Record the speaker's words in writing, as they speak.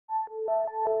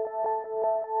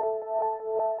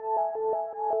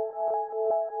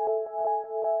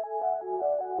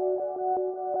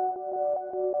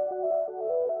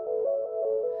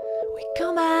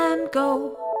and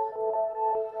go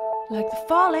like the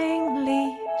falling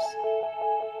leaves.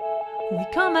 We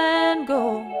come and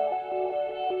go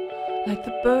like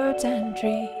the birds and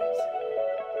trees.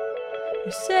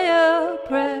 We say a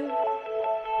prayer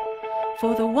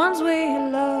for the ones we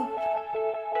love.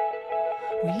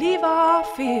 We leave our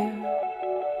fear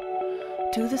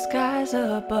to the skies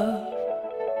above.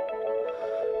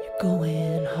 You're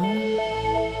going home.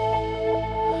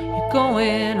 You're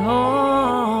going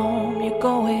home. You're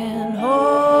going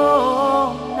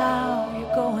home now.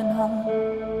 You're going home.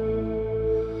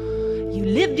 You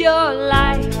lived your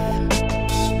life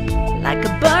like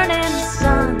a burning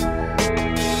sun.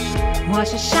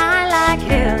 Watch it shine like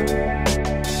hell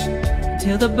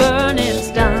till the burning's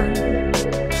done.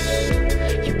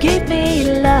 You gave me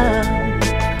love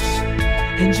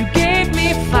and you gave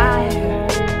me fire.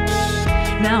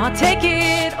 Now I take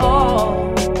it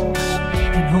all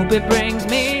and hope it brings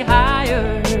me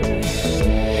higher.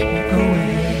 You're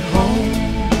going home.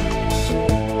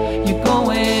 You're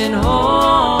going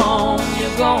home.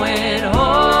 You're going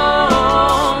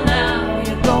home now.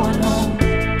 You're going home.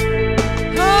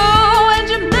 Oh, and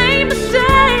you made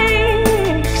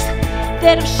mistakes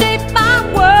that have shaped my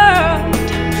world,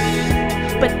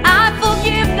 but I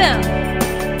forgive them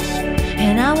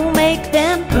and I will make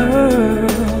them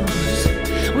pearls.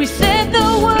 We said the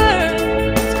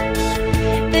words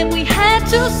that we had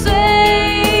to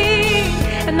say,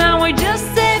 and now we just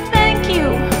say thank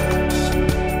you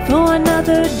for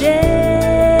another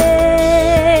day.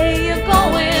 You're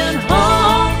going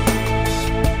home.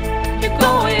 You're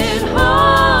going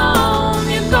home.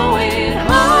 You're going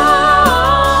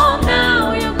home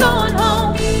now. You're going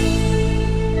home.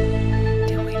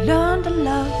 Did we learn to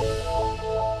love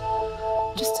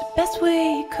just the best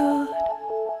we could?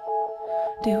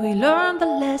 Did we learn the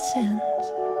lessons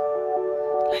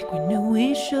like we knew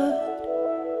we should?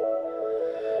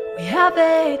 We have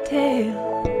a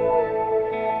tale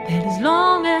that is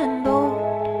long and old,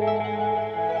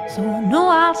 so I know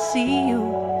I'll see you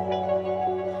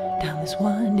down this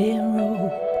winding road.